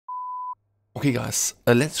Okay guys,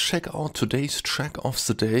 let's check out today's track of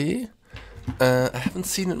the day. I haven't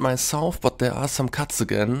seen it myself, but there are some cuts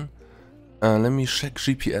again. Let me check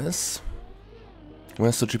GPS.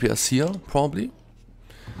 Where's the GPS? Here, probably.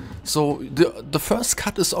 So the first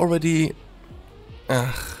cut is already...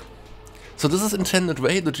 So this is intended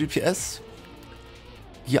way, the GPS.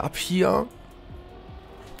 Gear up here.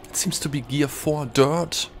 It seems to be gear 4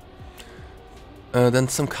 dirt. Then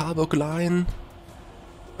some carbon line.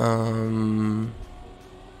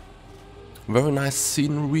 Very nice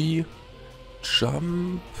scenery.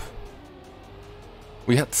 Jump.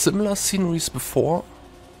 We had similar sceneries before,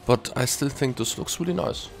 but I still think this looks really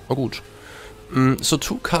nice. Oh, gut. So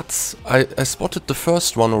two cuts. I spotted the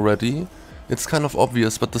first one already. It's kind of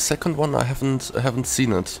obvious, but the second one I haven't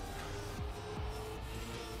seen it.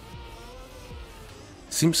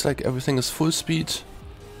 Seems like everything is full speed.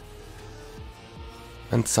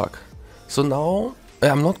 And suck. So now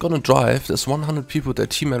I'm not gonna drive. There's 100 people with their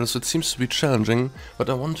team medals, so it seems to be challenging, but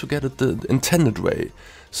I want to get it the intended way.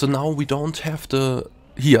 So now we don't have the...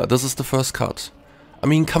 Here, this is the first cut. I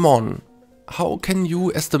mean, come on. How can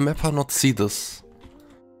you, as the mapper, not see this?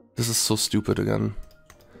 This is so stupid again.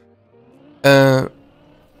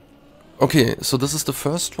 Okay, so this is the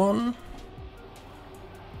first one.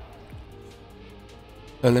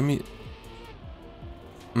 Let me...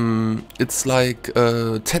 it's like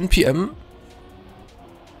 10 PM.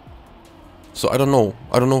 So I don't know.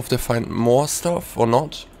 I don't know if they find more stuff or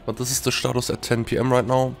not. But this is the status at 10 PM right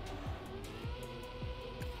now.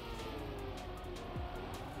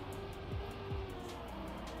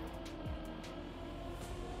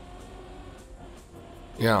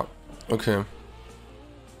 Yeah, okay.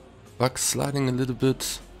 Bug sliding a little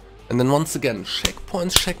bit. And then once again,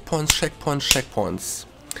 checkpoints, checkpoints, checkpoints, checkpoints.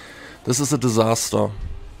 This is a disaster.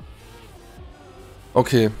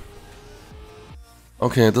 Okay.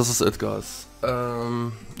 Okay, this is it, guys.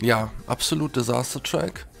 Yeah, absolute disaster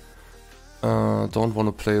track. Don't want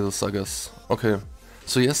to play this, I guess. Okay.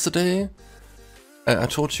 So yesterday, I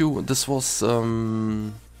told you this was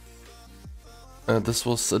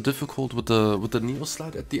difficult with the Neo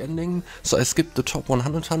slide at the ending. So I skipped the top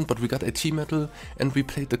 100 hunt, but we got AT medal and we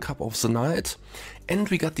played the Cup of the Night, and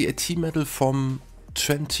we got the AT medal from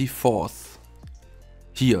 24th.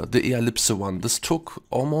 Here, the Ellipse one. This took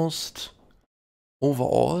almost,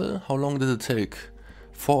 overall, how long did it take?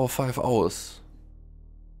 4 or 5 hours.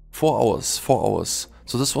 4 hours, 4 hours.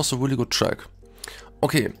 So this was a really good track.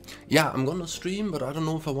 Okay, yeah, I'm gonna stream, but I don't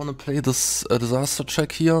know if I want to play this disaster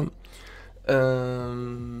track here.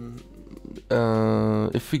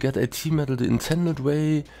 If we get AT medal the intended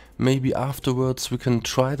way, maybe afterwards we can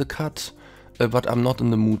try the cut, but I'm not in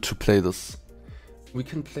the mood to play this. We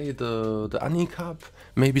can play the Ani Cup,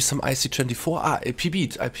 maybe some IC24. Ah, I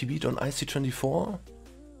PB'd on IC24.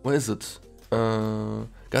 Where is it?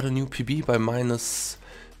 Got a new PB by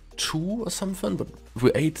 -2 or something, but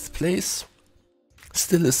we're 8th place.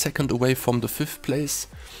 Still a second away from the 5th place.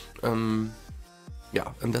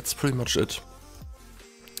 Yeah, and that's pretty much it.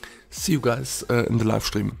 See you guys in the live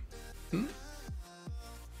stream.